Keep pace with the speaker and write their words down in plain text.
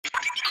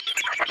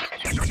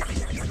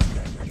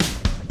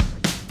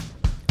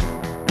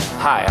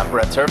Hi, I'm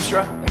Brett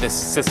Terpstra, and this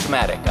is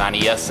Systematic on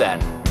ESN.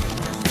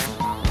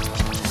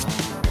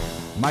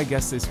 My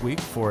guest this week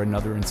for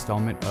another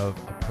installment of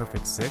A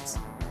Perfect Six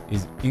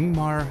is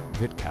Ingmar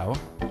Wittkow.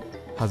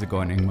 How's it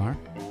going, Ingmar?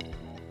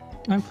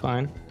 I'm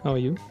fine. How are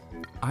you?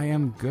 I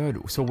am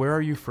good. So where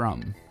are you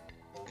from?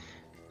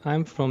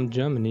 I'm from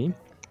Germany.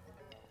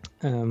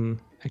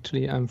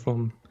 Actually, I'm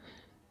from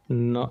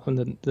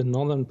the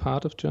northern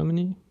part of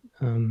Germany,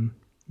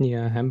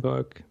 near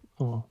Hamburg,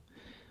 or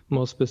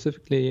more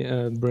specifically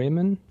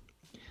Bremen.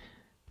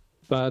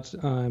 But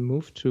I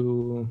moved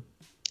to,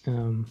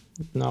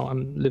 now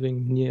I'm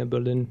living near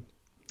Berlin,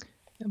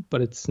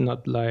 but it's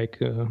not like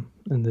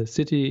in the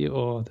city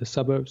or the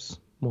suburbs,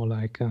 more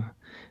like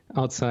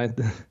outside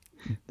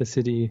the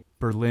city.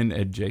 Berlin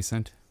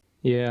adjacent?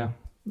 Yeah,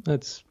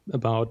 it's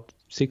about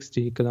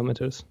 60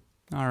 kilometers.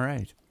 All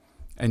right.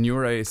 And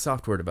you're a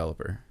software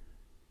developer?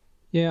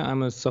 Yeah,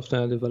 I'm a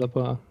software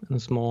developer in a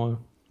small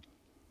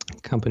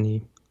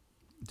company.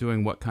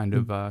 Doing what kind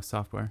of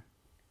software?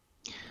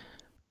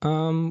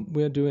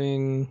 We're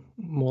doing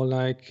more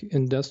like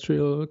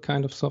industrial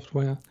kind of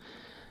software,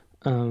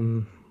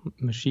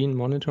 machine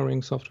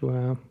monitoring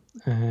software,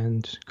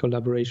 and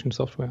collaboration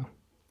software.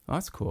 Oh,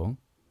 that's cool.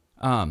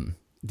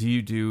 Do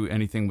you do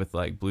anything with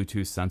like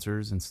Bluetooth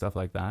sensors and stuff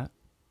like that?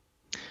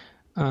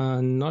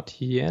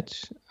 Not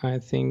yet. I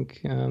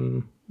think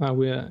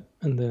we're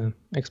in the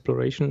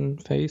exploration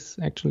phase,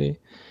 actually.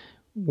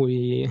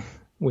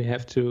 We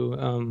have to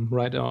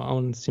write our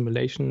own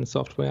simulation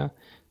software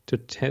to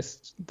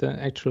test the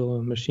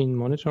actual machine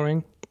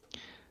monitoring.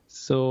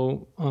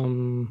 So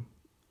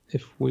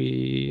if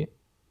we're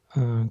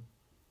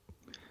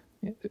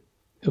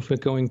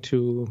going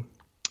to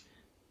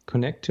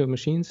connect to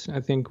machines,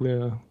 I think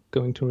we're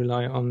going to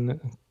rely on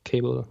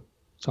cable,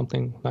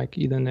 something like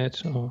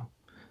Ethernet or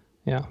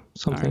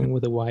something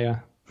with a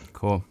wire.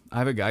 Cool. I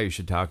have a guy you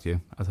should talk to.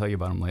 I'll tell you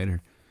about him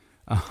later.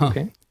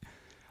 Okay.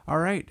 All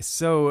right.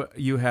 So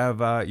you have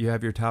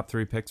your top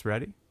 3 picks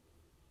ready?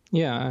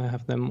 Yeah, I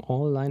have them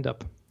all lined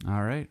up.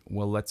 All right.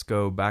 Well, let's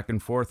go back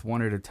and forth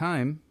one at a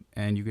time,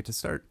 and you get to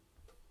start.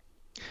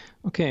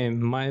 Okay,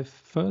 my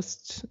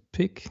first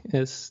pick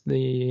is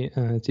the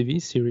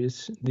TV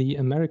series The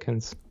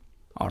Americans.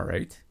 All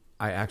right.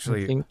 I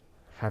actually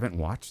haven't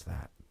watched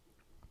that.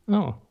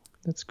 Oh,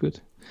 that's good.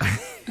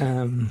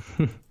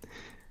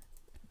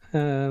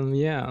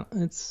 Yeah,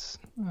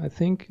 I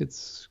think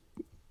it's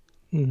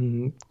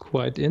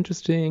quite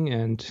interesting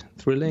and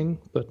thrilling,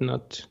 but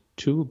not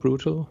too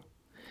brutal.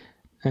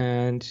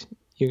 And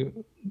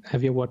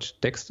have you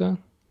watched Dexter?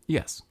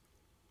 Yes.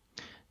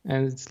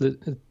 And it's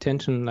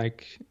tension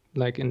like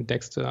in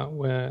Dexter,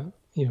 where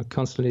you're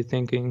constantly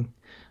thinking,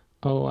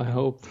 oh, I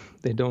hope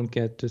they don't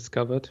get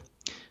discovered,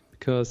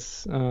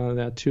 because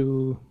there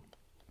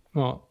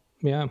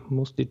are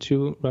mostly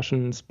two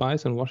Russian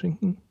spies in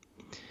Washington.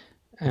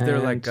 And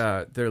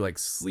they're like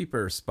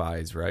sleeper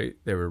spies, right?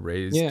 They were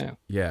raised. Yeah.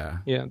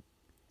 They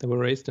were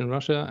raised in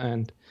Russia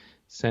and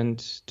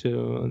sent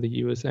to the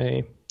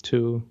USA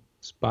to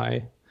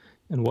spy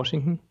in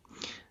Washington.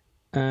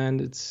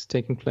 And it's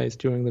taking place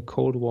during the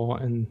Cold War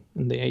in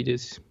the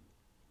 80s.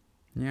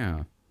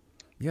 Yeah.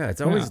 Yeah,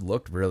 it's always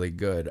looked really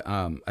good.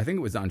 I think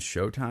it was on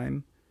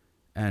Showtime,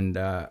 and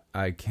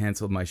I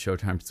canceled my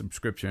Showtime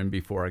subscription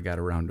before I got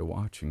around to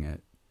watching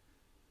it.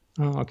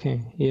 Oh, okay.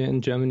 Yeah,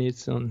 in Germany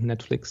it's on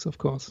Netflix, of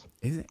course.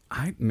 Is it?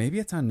 Maybe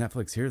it's on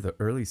Netflix here, the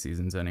early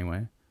seasons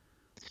anyway.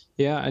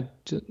 Yeah,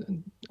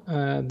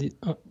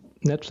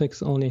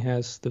 Netflix only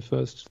has the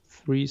first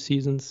 3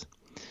 seasons,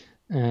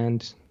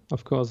 and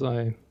of course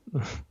I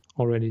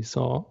already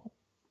saw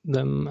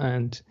them,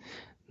 and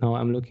now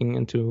I'm looking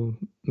into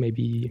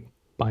maybe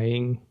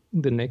buying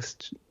the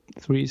next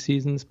 3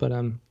 seasons, but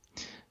I'm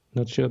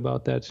not sure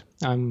about that.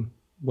 I'm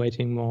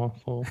waiting more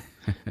for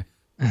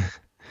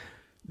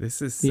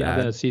this is the sad.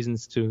 other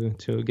seasons to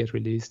get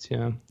released.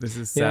 Yeah, this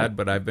is sad,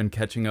 but I've been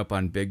catching up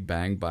on Big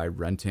Bang by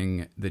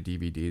renting the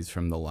DVDs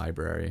from the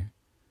library.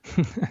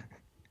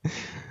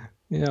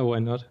 Yeah, why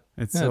not?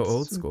 It's so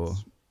old school.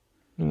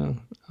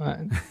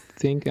 I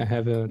think I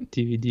have a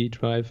DVD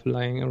drive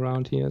lying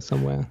around here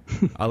somewhere.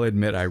 I'll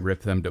admit I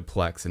rip them to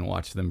Plex and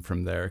watch them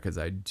from there because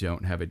I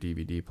don't have a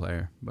DVD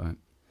player. But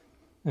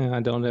I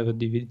don't have a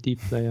DVD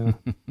player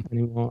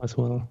anymore as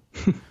well.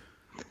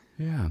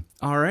 Yeah.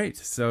 All right.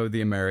 So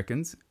The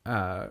Americans.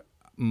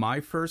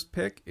 My first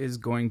pick is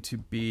going to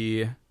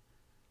be...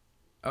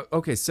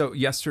 Okay, so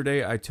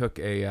yesterday I took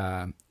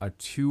a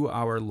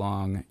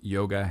 2-hour-long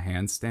yoga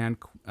handstand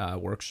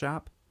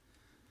workshop.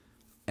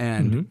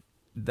 And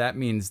that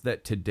means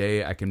that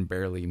today I can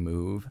barely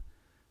move.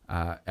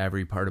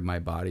 Every part of my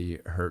body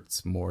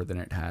hurts more than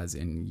it has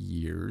in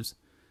years.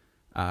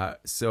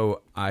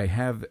 So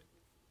I've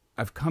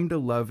come to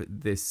love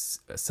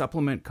this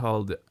supplement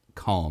called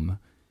Calm,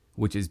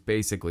 which is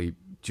basically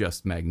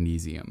just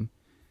magnesium.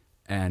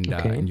 And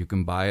you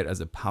can buy it as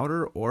a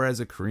powder or as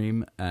a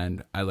cream,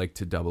 and I like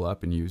to double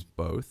up and use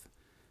both.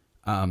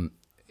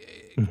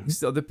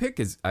 So the pick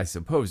is, I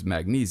suppose,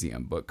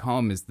 magnesium, but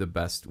Calm is the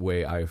best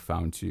way I've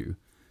found to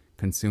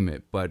consume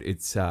it, but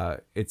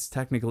it's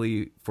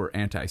technically for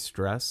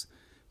anti-stress,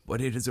 but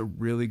it is a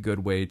really good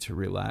way to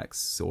relax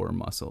sore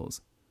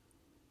muscles.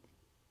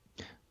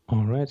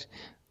 All right.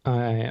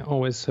 I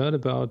always heard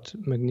about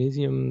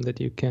magnesium that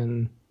you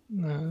can,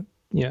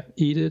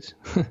 eat it,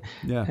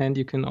 Yeah. and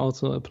you can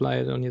also apply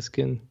it on your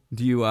skin.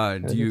 Do you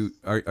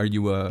are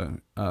you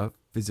a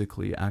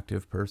physically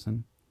active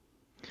person?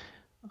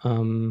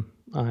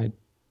 I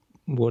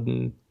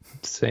wouldn't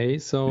say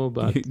so,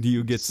 but Do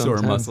you get sore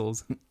sometimes-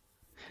 muscles?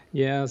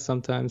 yeah,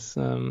 sometimes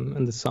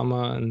in the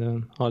summer and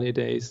the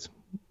holidays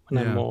when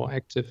Yeah. I'm more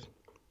active.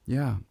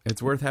 Yeah,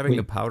 it's worth having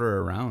the powder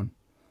around.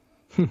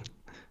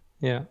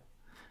 Yeah.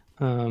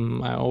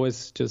 I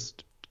always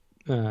just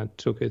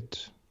took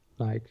it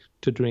like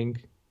to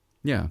drink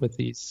Yeah. with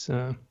these.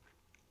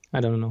 I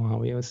don't know how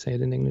we ever say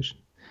it in English.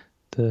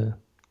 The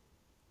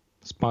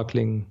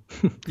sparkling.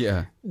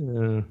 Yeah.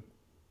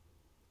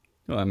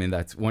 Well, I mean,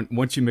 that's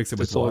once you mix it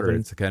with water, Dissolvent.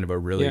 it's kind of a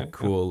really Yeah,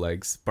 cool,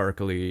 like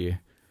sparkly,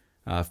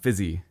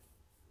 fizzy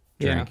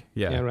drink.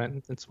 Yeah,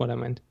 right. That's what I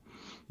meant.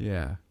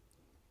 Yeah.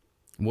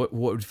 What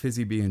would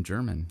fizzy be in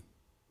German?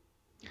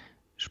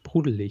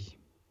 Sprudelig.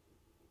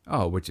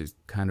 Oh, which is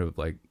kind of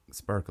like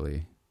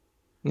sparkly.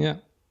 Yeah.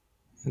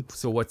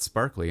 So what's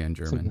sparkly in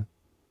German?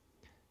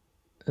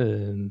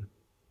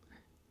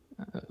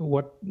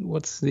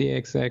 What's the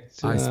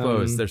exact? I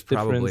suppose there's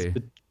difference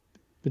probably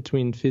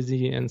between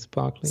fizzy and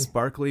sparkly.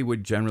 Sparkly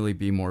would generally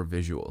be more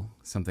visual.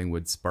 Something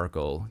would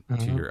sparkle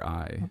to your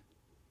eye.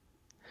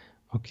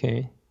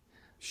 Okay.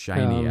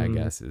 Shiny, I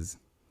guess, is.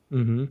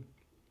 Mm-hmm.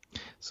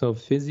 So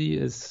fizzy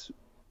is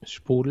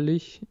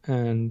sprudelig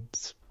and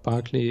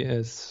sparkly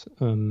is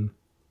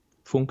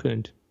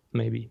funkelnd,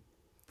 maybe.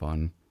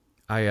 Fun.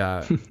 I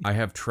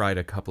have tried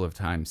a couple of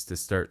times to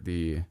start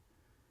the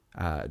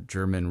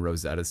German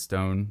Rosetta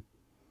Stone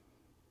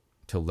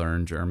to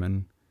learn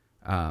German.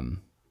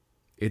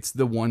 It's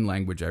the one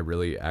language I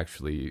really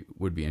actually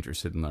would be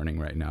interested in learning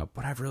right now,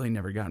 but I've really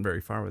never gotten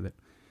very far with it.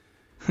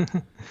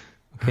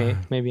 Okay,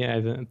 maybe I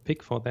have a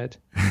pick for that.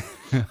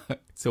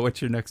 So what's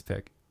your next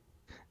pick?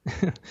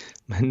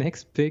 My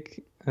next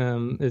pick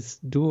is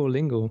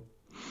Duolingo.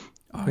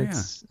 Oh,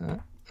 It's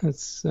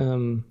it's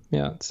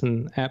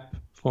an app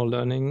for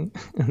learning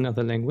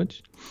another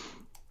language.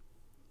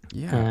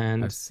 yeah.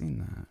 and- I've seen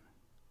that.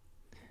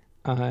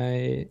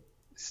 I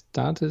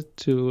started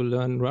to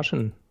learn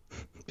Russian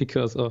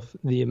because of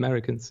the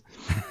Americans.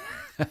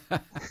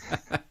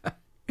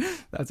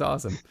 That's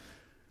awesome.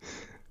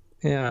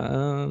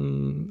 Yeah,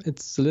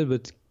 it's a little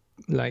bit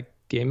like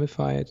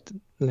gamified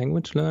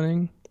language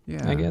learning,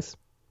 Yeah. I guess.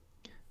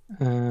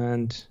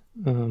 And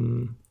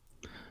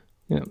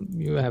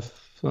you have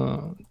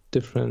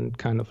different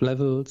kind of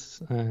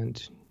levels,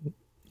 and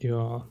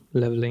you're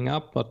leveling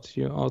up, but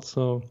you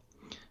also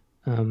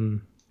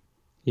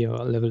your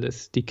level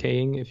is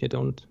decaying if you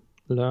don't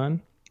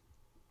learn.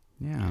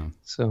 Yeah.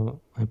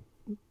 So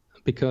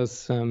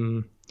because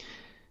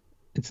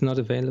it's not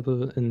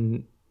available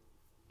in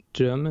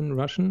German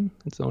Russian,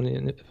 it's only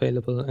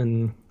available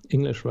in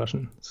English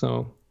Russian.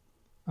 So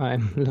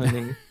I'm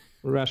learning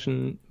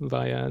Russian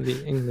via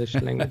the English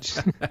language.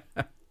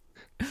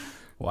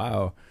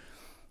 Wow.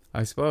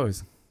 I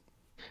suppose.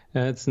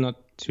 It's not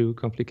too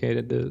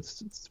complicated.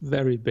 It's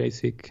very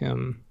basic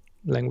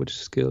language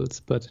skills,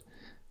 but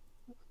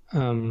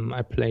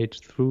I played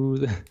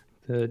through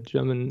the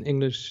German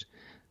English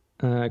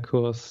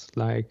course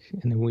like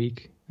in a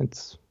week.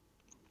 It's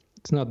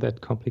not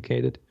that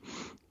complicated.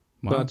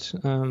 Wow. But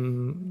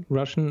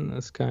Russian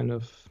is kind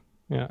of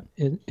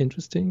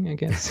interesting, I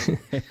guess.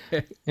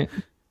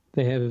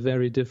 They have a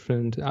very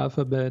different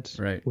alphabet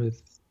Right.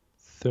 with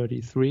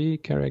 33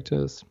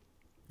 characters,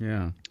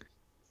 Yeah.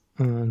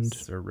 and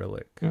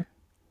Cyrillic.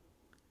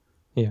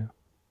 yeah,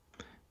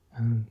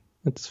 and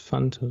it's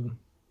fun to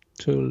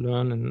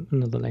learn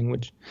another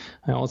language.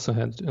 I also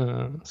had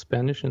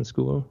Spanish in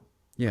school,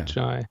 Yeah. which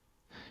I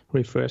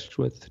refreshed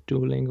with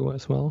Duolingo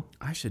as well.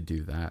 I should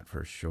do that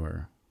for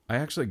sure. I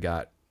actually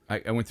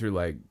I went through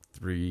like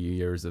 3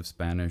 years of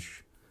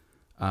Spanish,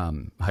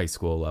 high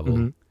school level,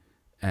 Mhm.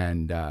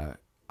 and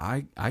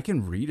I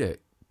can read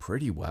it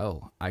pretty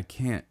well. I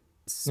can't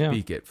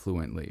speak it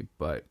fluently,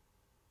 but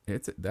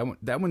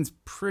that one's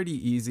pretty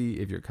easy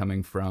if you're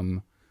coming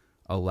from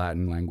a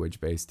Latin language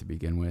base to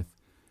begin with.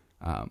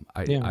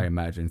 I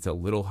imagine it's a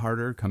little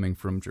harder coming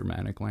from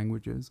Germanic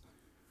languages.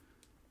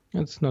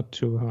 It's not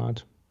too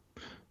hard.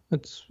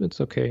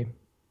 It's okay.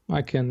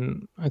 I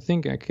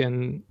think I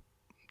can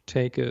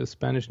take a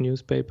Spanish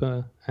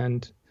newspaper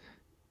and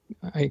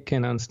I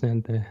can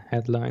understand the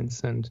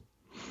headlines, and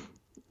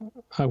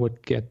I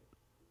would get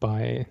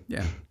by.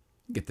 Yeah,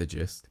 get the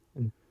gist.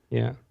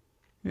 Yeah.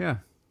 Yeah,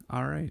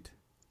 all right.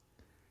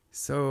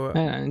 So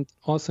And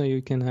also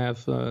you can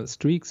have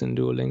streaks in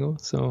Duolingo.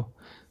 So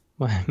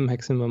my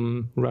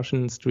maximum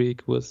Russian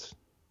streak was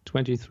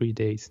 23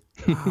 days.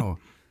 wow,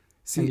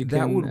 see you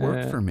that would can,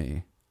 work for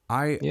me.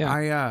 I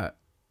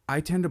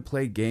tend to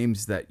play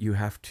games that you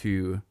have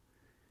to.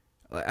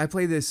 I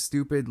play this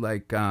stupid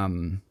like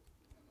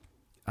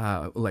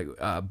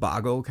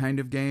Boggle kind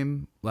of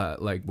game,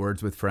 like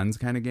Words with Friends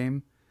kind of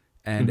game.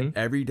 And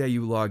every day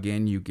you log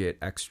in, you get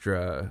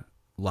extra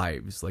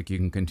lives. Like you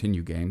can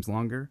continue games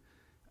longer,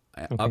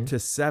 up to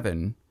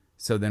 7.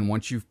 So then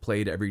once you've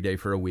played every day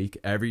for a week,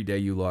 every day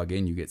you log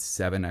in, you get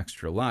 7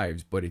 extra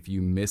lives. But if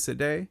you miss a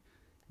day,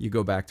 you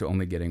go back to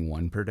only getting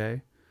 1 per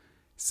day.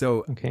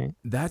 So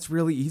that's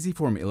really easy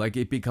for me. Like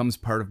it becomes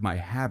part of my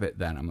habit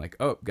then. I'm like,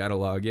 oh, got to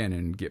log in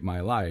and get my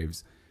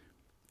lives.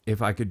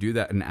 If I could do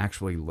that and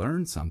actually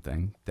learn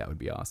something, that would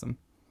be awesome.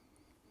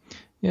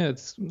 Yeah,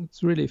 it's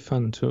really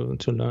fun to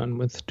learn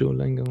with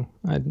Duolingo.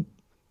 I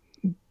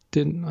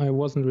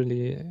wasn't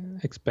really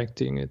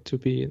expecting it to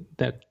be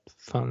that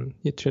fun.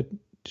 You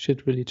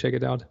should really check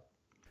it out.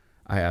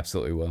 I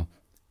absolutely will.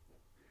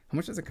 How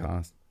much does it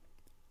cost?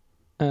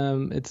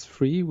 It's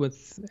free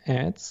with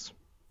ads,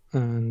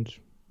 and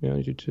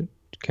you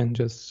can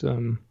just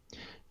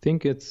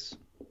think it's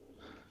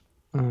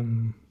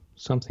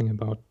something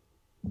about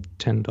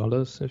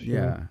 $10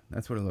 if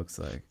that's what it looks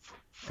like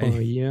for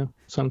a year,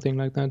 something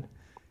like that.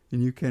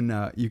 And you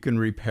can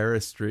repair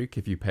a streak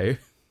if you pay.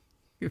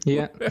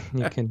 Yeah,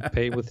 you can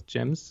pay with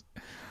gems.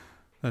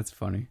 That's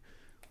funny.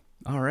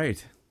 All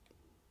right.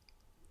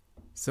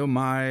 So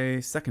my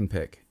second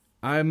pick.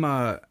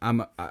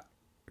 I'm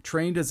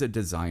trained as a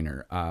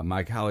designer.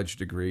 My college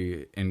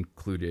degree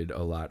included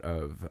a lot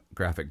of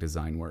graphic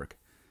design work.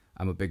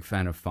 I'm a big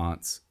fan of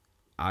fonts.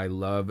 I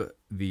love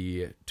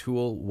the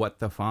tool What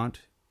the Font.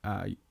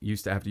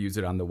 Used to have to use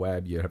it on the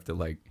web. You have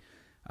to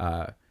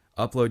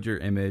upload your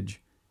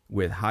image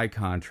with high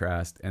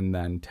contrast and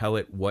then tell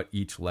it what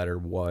each letter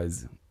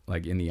was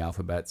like in the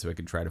alphabet so it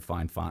could try to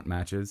find font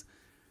matches.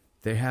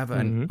 They have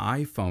an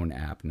iPhone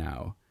app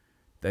now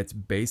that's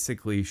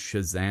basically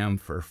Shazam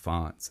for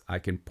fonts. I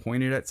can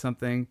point it at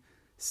something,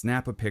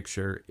 snap a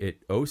picture,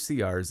 it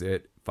OCRs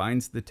it,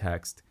 finds the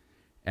text,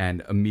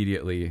 and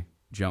immediately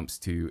jumps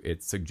to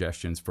its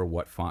suggestions for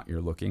what font you're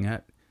looking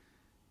at.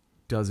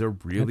 Does a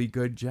really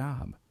good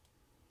job.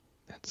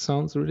 That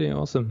sounds really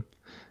awesome.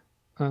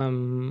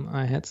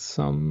 I had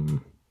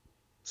some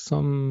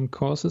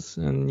courses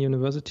in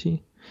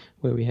university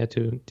where we had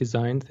to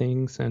design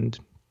things and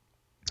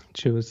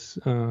choose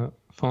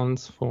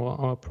fonts for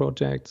our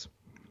projects.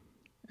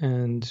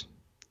 And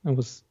I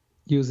was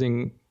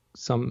using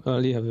some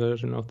earlier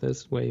version of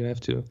this where you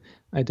have to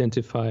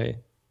identify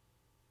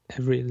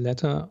every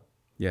letter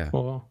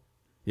for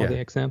the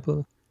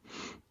example.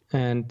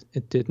 And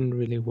it didn't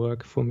really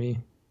work for me.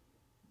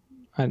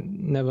 I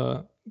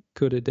never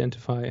could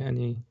identify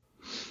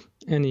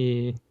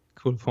any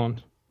cool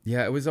font.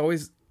 Yeah, it was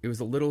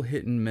a little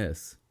hit and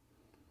miss.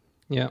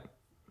 Yeah.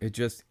 It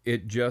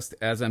just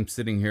as I'm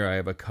sitting here, I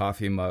have a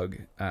coffee mug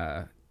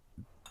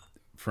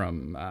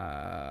from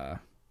I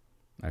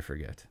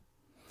forget.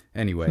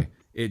 Anyway,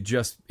 it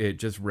just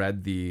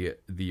read the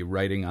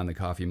writing on the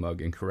coffee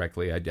mug and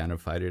correctly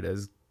identified it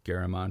as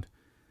Garamond.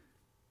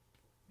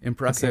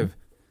 Impressive. Okay.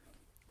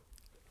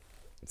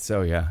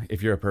 So yeah,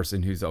 if you're a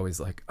person who's always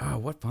like, oh,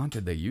 what font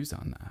did they use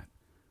on that?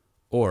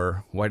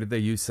 Or why did they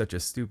use such a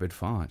stupid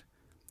font?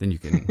 Then you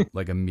can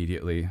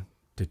immediately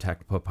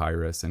detect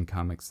Papyrus and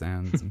Comic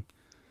Sans. And,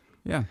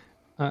 yeah.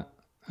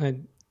 I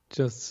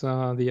just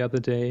saw the other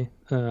day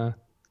a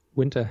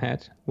winter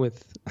hat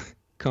with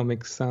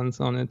Comic Sans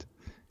on it,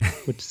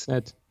 which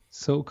said,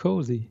 so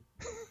cozy.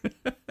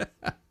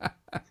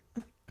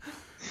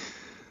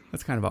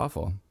 That's kind of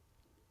awful.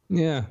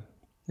 Yeah.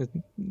 It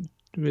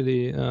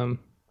really,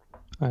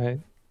 I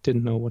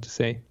didn't know what to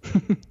say.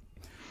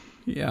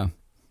 Yeah.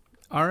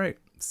 All right.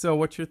 So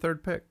what's your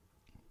third pick?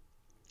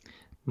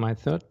 My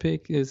third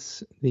pick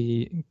is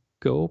the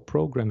Go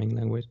programming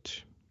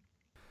language.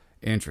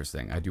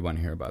 Interesting. I do want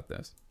to hear about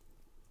this.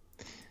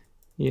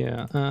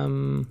 Yeah.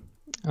 I'm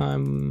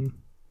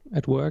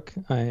at work.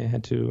 I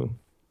had to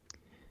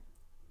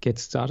get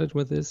started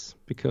with this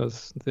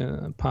because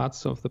the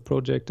parts of the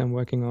project I'm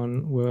working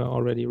on were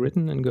already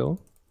written in Go.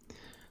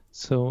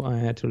 So I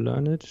had to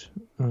learn it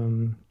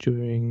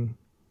during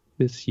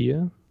this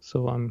year.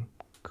 So I'm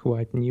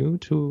quite new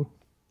to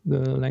the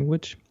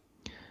language.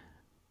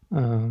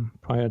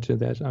 Prior to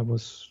that, I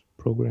was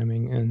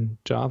programming in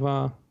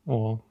Java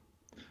or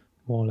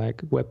more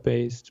like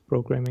web-based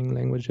programming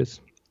languages.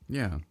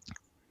 Yeah.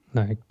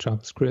 Like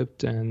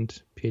JavaScript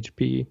and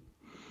PHP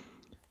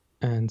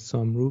and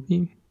some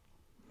Ruby.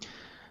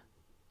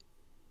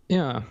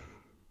 Yeah,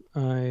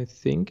 I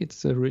think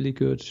it's a really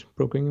good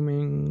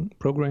programming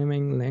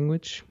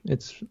language.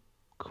 It's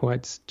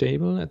quite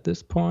stable at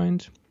this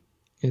point.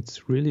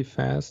 It's really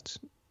fast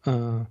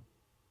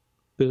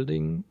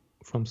building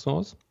from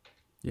source.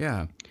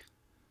 Yeah.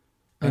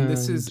 And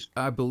this is,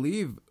 I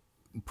believe,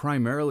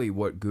 primarily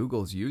what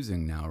Google's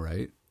using now,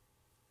 right?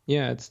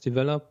 Yeah, it's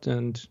developed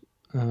and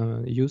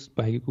used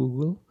by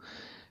Google.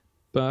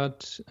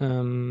 But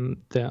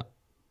there are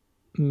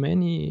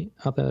many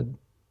other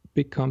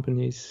big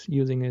companies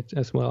using it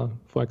as well.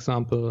 For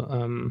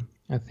example,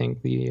 I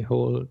think the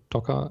whole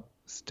Docker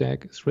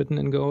stack is written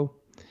in Go.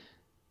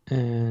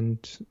 And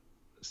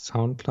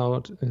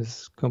SoundCloud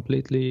is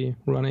completely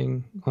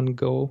running on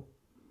Go.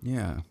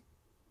 Yeah.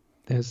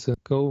 there's a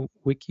Go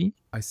wiki.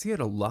 I see it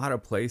a lot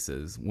of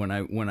places. When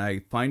I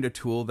find a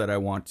tool that I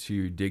want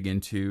to dig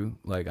into,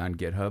 like on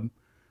GitHub,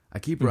 I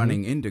keep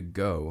running into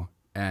Go,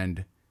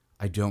 and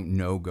I don't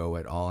know Go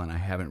at all, and I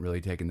haven't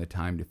really taken the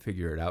time to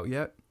figure it out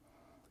yet.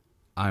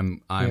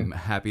 I'm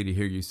happy to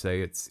hear you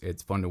say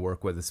it's fun to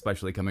work with,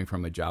 especially coming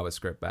from a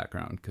JavaScript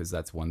background, because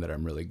that's one that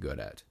I'm really good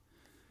at.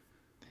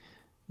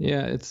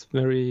 Yeah, it's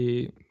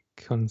very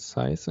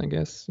concise, I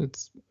guess.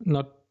 It's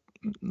not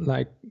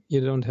like you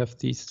don't have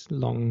these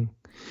long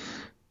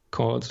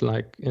calls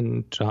like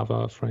in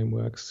Java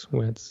frameworks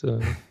where it's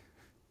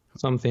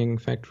something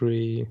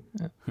factory.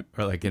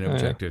 Or like in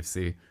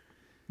Objective-C.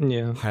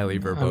 Yeah. Highly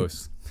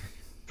verbose.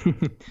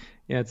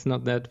 Yeah, it's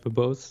not that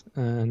verbose.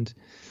 And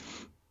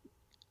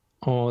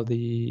all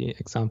the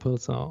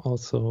examples are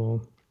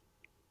also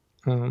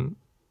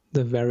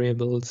the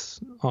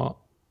variables are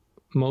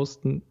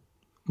most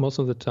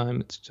of the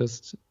time it's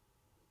just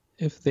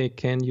if they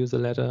can use a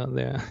letter,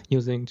 they're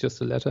using just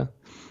a letter.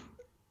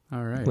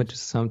 All right. Which is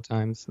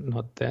sometimes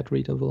not that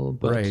readable,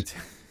 but right.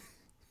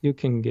 You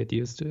can get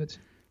used to it.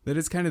 That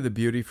is kind of the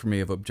beauty for me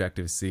of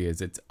Objective-C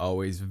is it's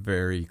always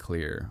very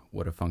clear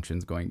what a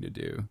function's going to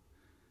do.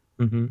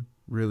 Mm-hmm.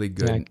 Really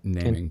good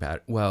naming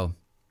pattern. Well,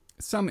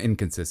 some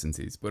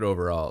inconsistencies, but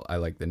overall, I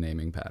like the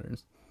naming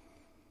patterns.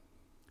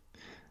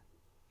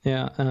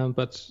 Yeah,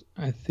 but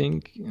I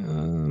think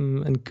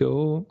in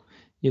Go,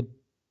 you're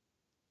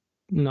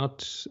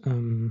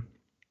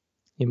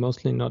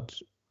mostly not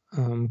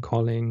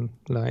calling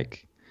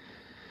like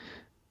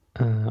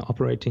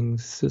operating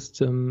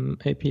system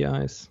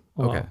APIs.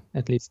 Or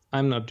at least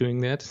I'm not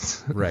doing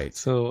that. Right.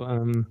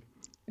 So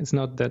it's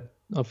not that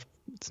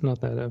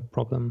a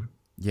problem.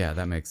 Yeah,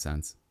 that makes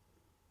sense.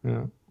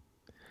 Yeah.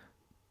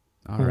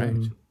 All right.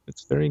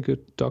 It's very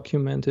good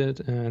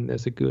documented, and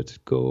there's a good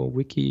Go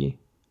wiki,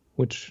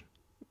 which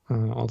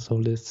also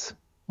lists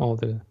all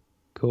the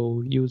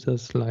Go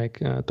users like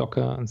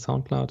Docker and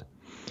SoundCloud.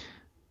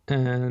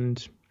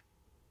 And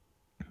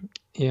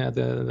yeah,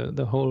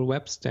 the whole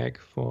web stack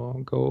for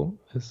Go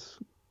is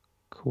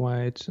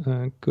quite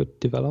good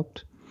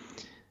developed.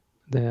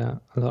 There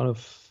are a lot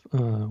of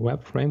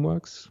web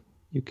frameworks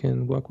you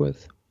can work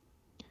with.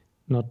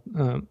 Not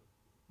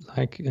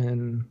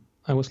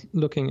I was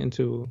looking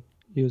into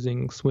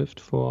using Swift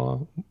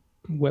for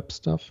web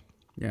stuff,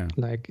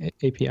 like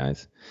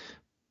APIs,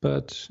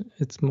 but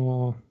it's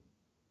more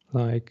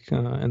like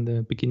in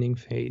the beginning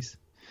phase.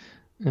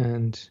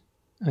 And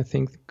I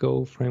think the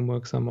Go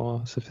frameworks are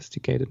more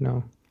sophisticated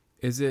now.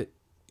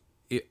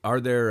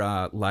 Are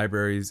there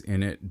libraries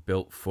in it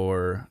built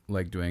for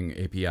like doing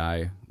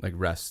API, like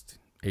REST,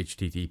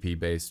 HTTP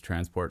based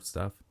transport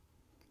stuff?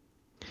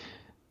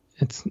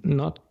 It's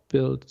not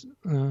built.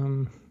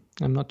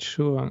 I'm not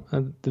sure.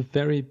 At the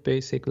very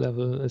basic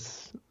level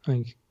is,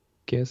 I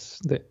guess,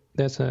 that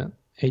there's a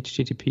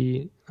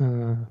HTTP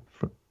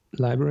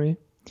library,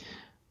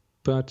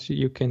 but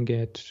you can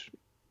get.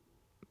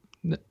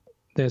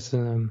 There's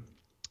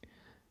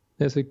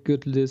a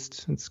good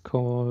list. It's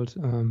called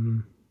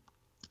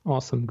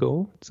Awesome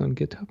Go. It's on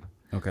GitHub.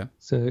 Okay.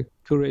 It's a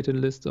curated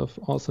list of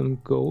awesome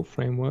Go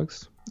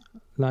frameworks,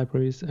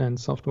 libraries, and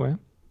software,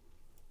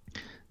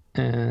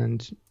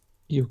 and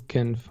you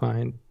can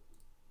find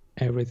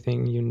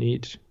everything you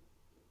need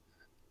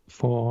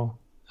for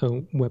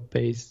a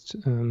web-based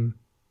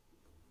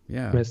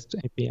REST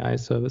API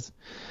service.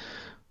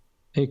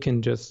 You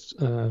can just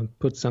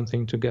put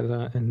something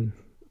together in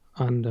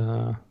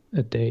under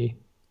a day.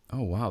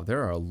 Oh, wow.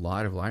 There are a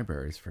lot of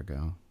libraries for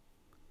Go.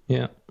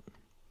 Yeah.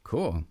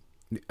 Cool.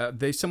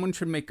 Someone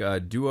should make a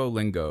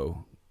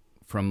Duolingo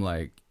from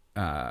like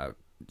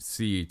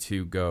C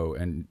to Go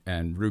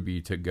and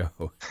Ruby to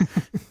Go.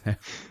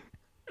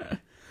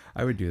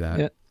 I would do that.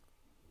 Yeah.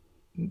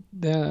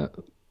 There are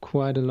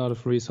quite a lot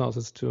of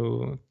resources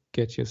to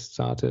get you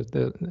started.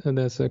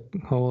 There's a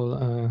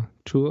whole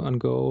tour on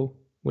Go,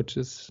 which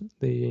is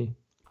the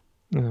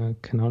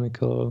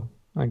canonical,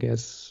 I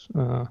guess,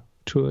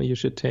 tour you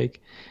should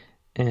take.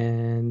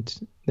 And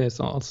there's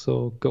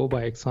also Go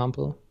by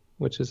Example,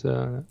 which is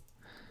a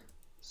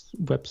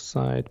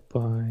website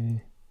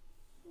by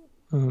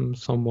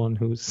someone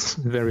who's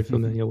very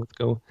familiar with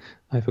Go.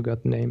 I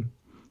forgot the name.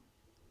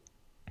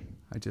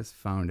 I just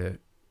found it.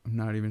 I'm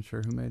not even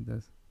sure who made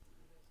this.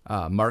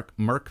 Mark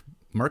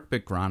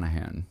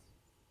Bigranahan.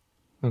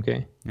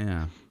 Okay.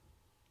 Yeah.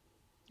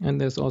 And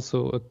there's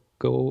also a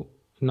Go,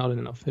 not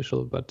an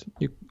official, but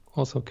you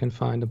also can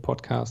find a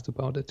podcast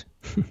about it.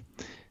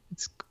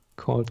 It's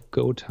called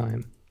Go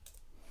Time.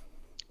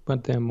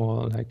 But they're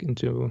more like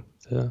into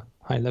the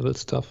high level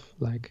stuff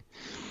like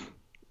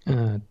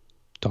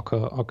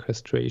Docker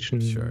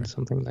orchestration,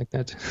 something like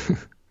that.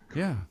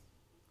 Yeah.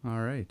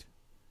 All right.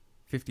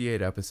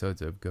 58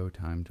 episodes of Go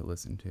Time to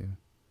listen to.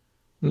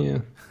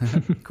 Yeah.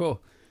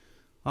 Cool.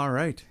 All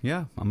right.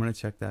 Yeah, I'm going to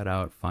check that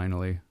out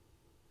finally.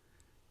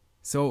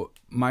 So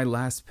my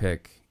last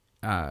pick,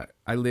 I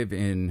live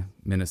in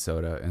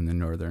Minnesota in the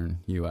northern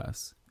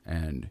U.S.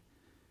 And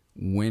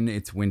when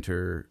it's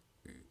winter,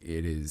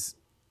 it is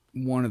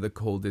one of the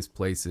coldest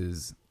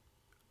places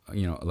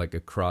like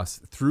across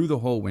through the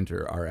whole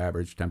winter, our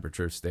average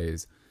temperature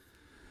stays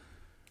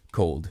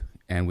cold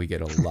and we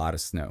get a lot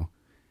of snow.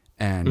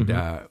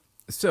 And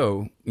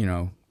so,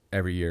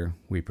 every year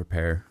we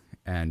prepare.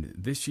 And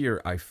this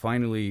year I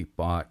finally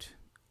bought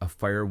a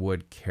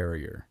firewood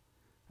carrier.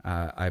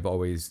 I've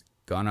always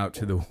gone out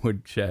to the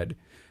woodshed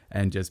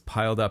and just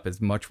piled up as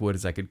much wood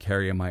as I could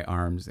carry in my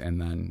arms and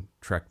then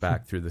trek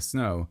back through the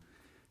snow.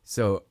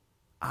 So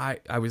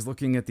I was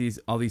looking at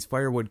all these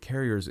firewood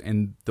carriers,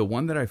 and the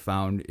one that I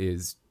found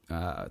is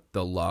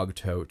the Log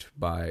Tote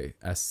by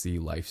SC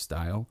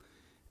Lifestyle.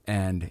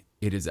 And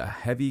it is a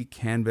heavy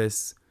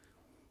canvas,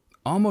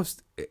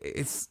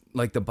 it's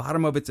like the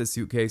bottom of it's a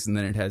suitcase, and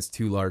then it has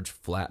two large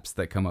flaps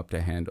that come up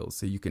to handles.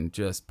 So you can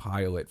just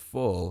pile it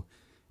full.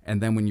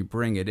 And then when you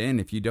bring it in,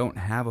 if you don't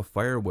have a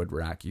firewood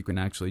rack, you can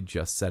actually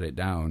just set it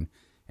down,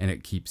 and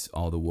it keeps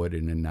all the wood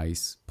in a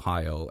nice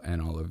pile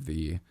and all of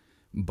the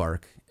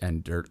bark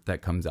and dirt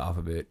that comes off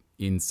of it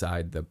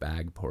inside the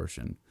bag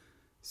portion.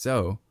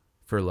 So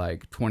for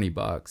like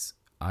 $20,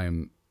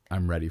 I'm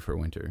ready for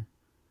winter.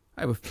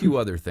 I have a few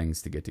other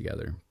things to get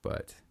together,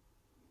 but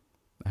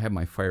I have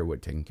my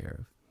firewood taken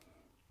care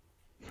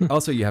of.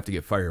 Also, you have to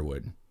get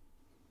firewood.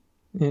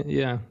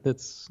 Yeah,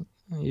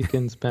 you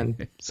can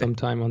spend some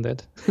time on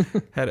that.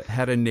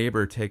 Had a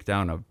neighbor take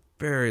down a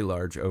very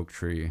large oak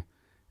tree,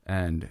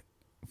 and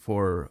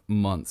for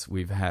months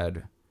we've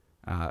had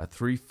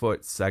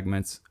 3-foot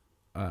segments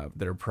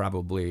that are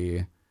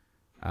probably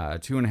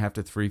 2.5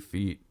 to 3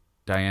 feet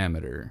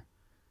diameter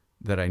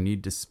that I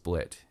need to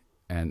split,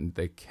 and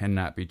they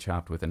cannot be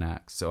chopped with an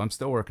axe. So I'm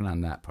still working on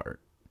that part.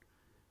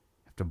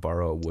 I have to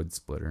borrow a wood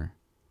splitter.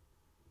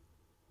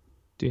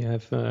 Do you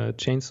have a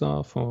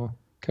chainsaw for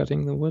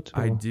cutting the wood?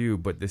 Or? I do,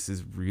 but this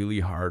is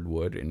really hard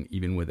wood, and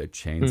even with a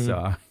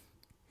chainsaw,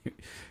 it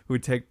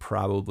would take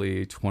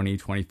probably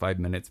 20-25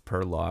 minutes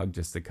per log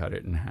just to cut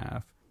it in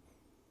half.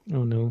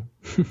 Oh no.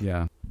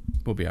 Yeah,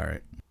 we'll be all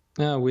right.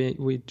 Yeah,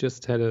 we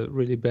just had a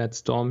really bad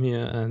storm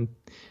here, and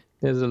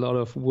there's a lot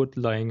of wood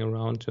lying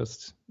around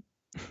just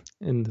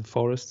in the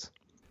forests.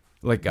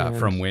 Like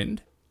from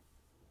wind?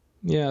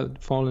 Yeah,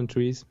 fallen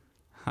trees.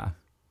 Huh.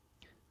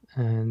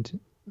 And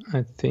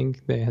I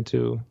think they had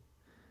to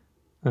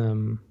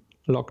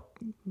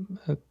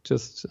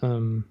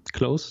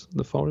close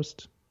the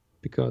forest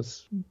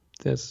because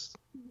there's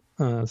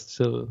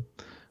still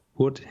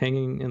wood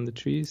hanging in the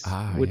trees,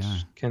 which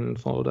can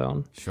fall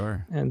down.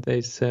 Sure. And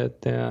they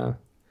said they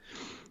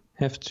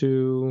have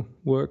to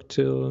work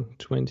till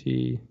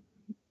early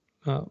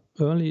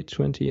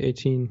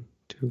 2018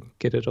 to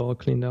get it all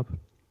cleaned up.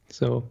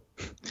 So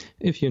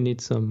if you need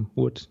some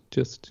wood,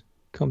 just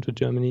come to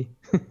Germany.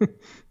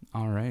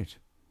 All right.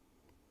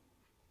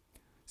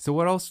 So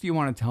what else do you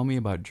want to tell me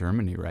about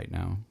Germany right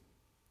now?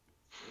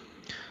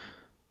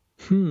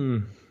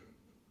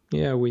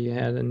 Yeah, we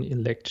had an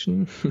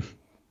election.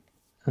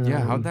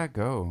 Yeah, how'd that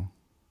go?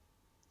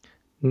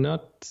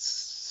 Not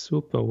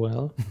super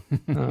well.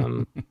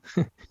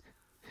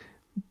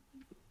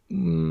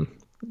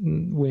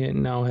 We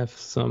now have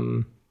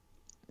some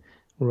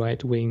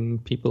right-wing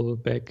people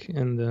back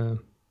in the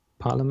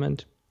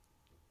parliament,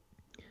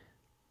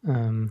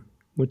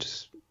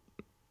 which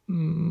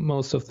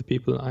most of the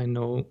people I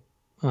know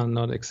are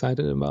not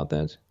excited about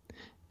that.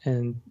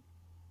 And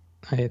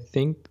I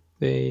think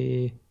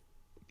they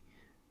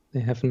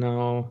have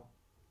now,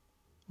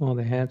 or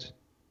they had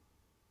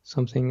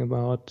something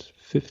about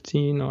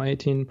 15 or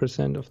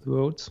 18% of the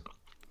votes.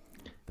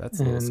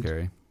 That's a little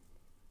scary.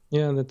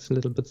 Yeah, that's a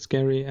little bit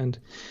scary. And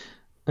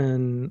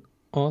in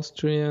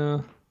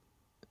Austria,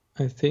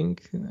 I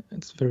think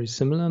it's very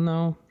similar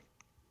now.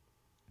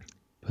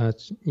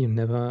 But you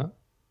never,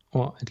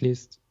 or at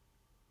least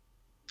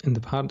in the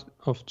part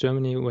of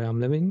Germany where I'm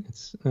living,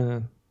 it's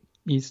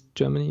East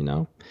Germany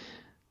now,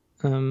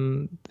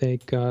 they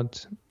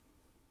got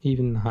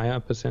even higher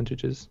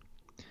percentages.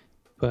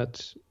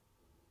 But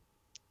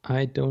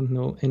I don't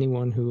know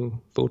anyone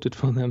who voted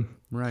for them.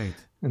 Right.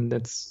 And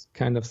that's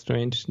kind of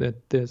strange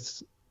that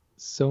there's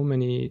so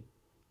many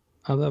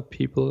other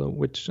people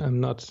which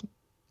I'm not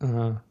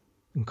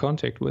in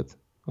contact with,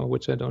 or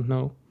which I don't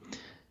know,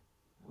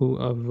 who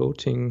are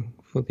voting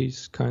for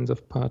these kinds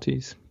of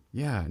parties.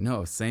 Yeah,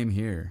 no, same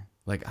here.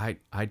 Like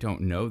I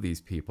don't know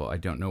these people. I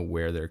don't know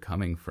where they're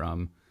coming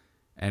from.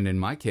 And in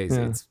my case,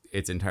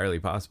 it's entirely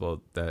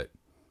possible that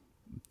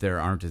there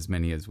aren't as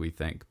many as we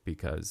think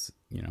because,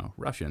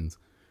 Russians.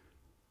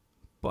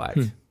 But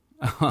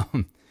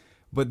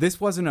but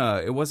this wasn't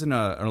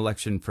an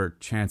election for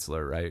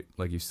chancellor, right?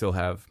 Like you still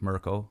have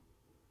Merkel.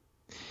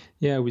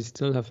 Yeah, we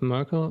still have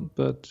Merkel,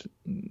 but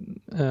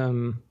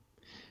the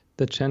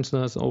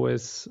chancellor is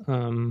always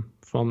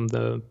from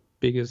the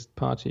biggest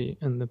party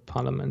in the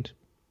parliament.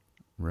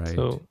 Right.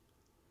 So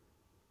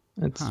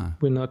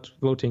we're not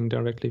voting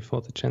directly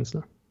for the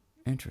chancellor.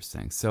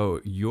 Interesting. So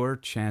your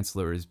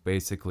chancellor is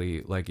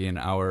basically like in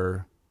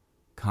our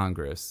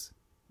Congress,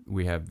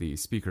 we have the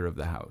Speaker of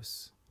the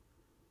House.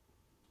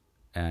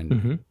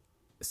 And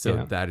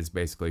that is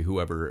basically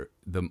whoever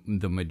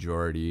the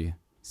majority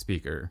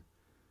speaker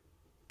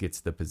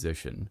gets the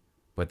position.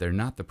 but they're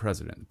not the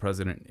president. The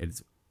president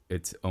is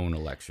its own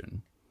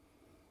election.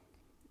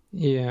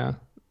 Yeah.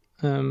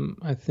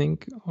 I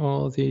think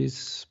all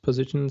these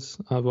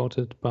positions are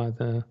voted by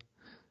the.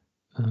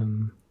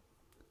 I'm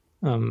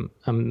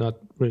not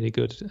really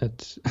good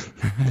at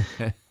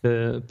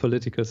the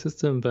political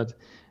system, but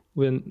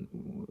when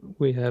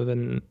we have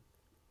an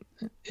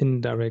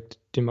indirect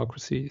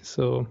democracy,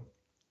 so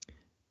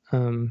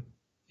you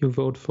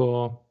vote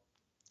for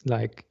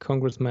like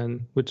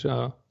congressmen, which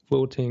are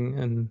voting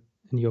in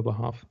your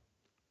behalf.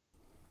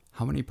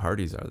 How many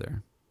parties are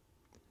there?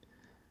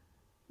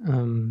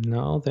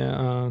 Now there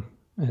are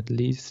at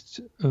least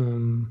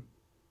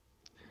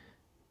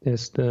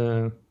there's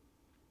the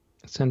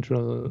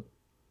central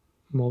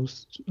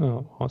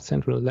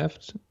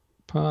left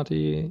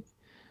party,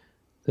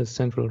 the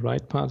central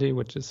right party,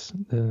 which is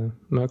the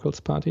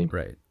Merkel's party.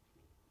 Right.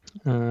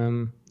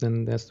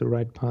 Then there's the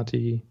right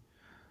party,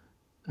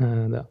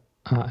 the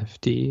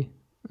AfD,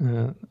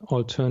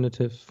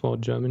 Alternative for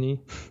Germany,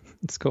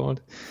 it's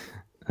called.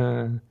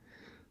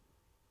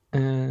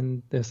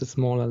 And there's a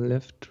smaller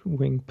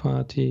left-wing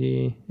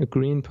party, a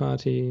Green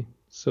party,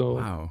 so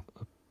Wow.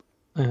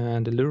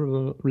 and a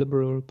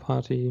liberal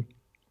party.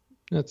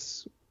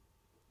 That's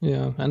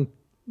and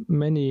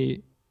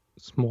many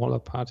smaller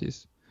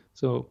parties.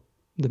 So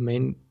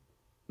the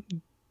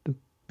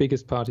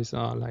biggest parties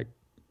are like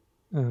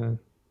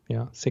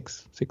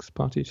six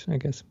parties, I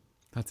guess.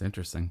 That's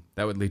interesting.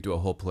 That would lead to a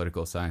whole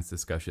political science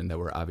discussion that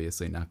we're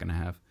obviously not going to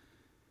have.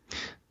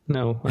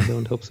 No, I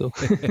don't hope so.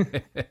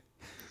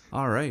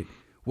 All right.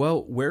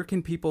 Well, where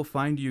can people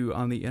find you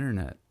on the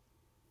internet?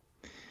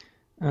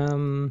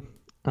 I'm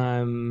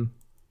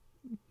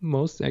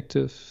most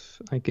active,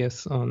 I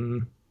guess,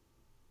 on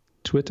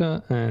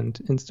Twitter and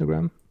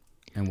Instagram.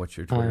 And what's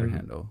your Twitter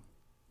handle?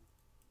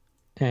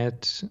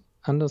 At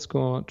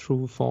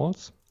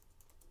 _true_false.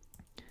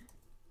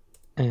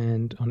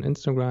 And on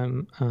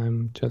Instagram,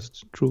 I'm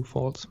just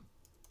true/false.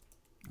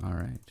 All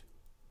right.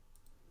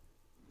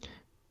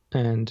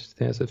 And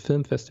there's a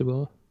film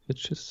festival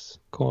which is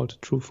called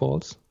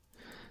True/False,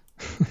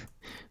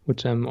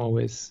 which I'm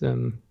always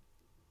in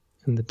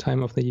the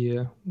time of the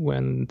year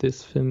when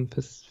this film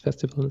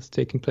festival is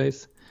taking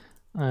place.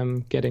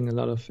 I'm getting a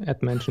lot of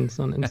ad mentions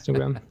on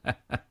Instagram.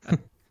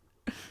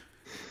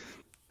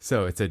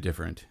 So it's a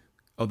different.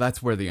 Oh,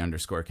 that's where the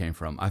underscore came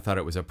from. I thought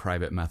it was a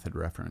private method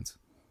reference.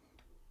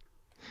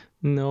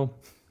 No.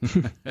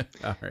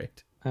 All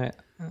right. I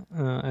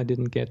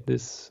didn't get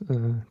this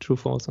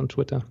True/False on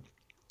Twitter.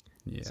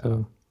 Yeah.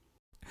 So.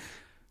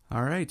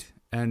 All right.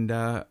 And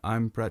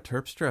I'm Brett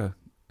Terpstra,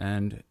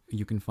 and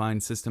you can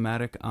find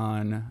Systematic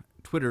on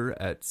Twitter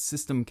at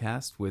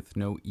Systemcast with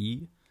no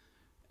E.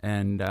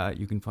 And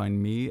you can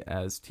find me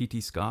as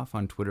TT Scoff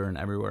on Twitter and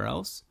everywhere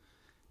else.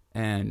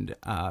 And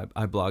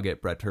I blog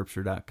at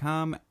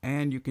brettterpstra.com,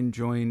 and you can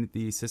join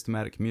the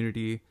Systematic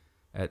community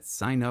at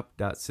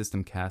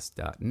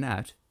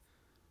signup.systemcast.net.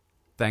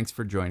 Thanks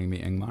for joining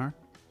me, Ingmar.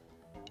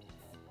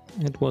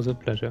 It was a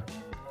pleasure.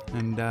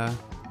 And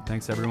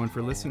thanks everyone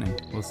for listening.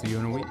 We'll see you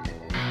in a week.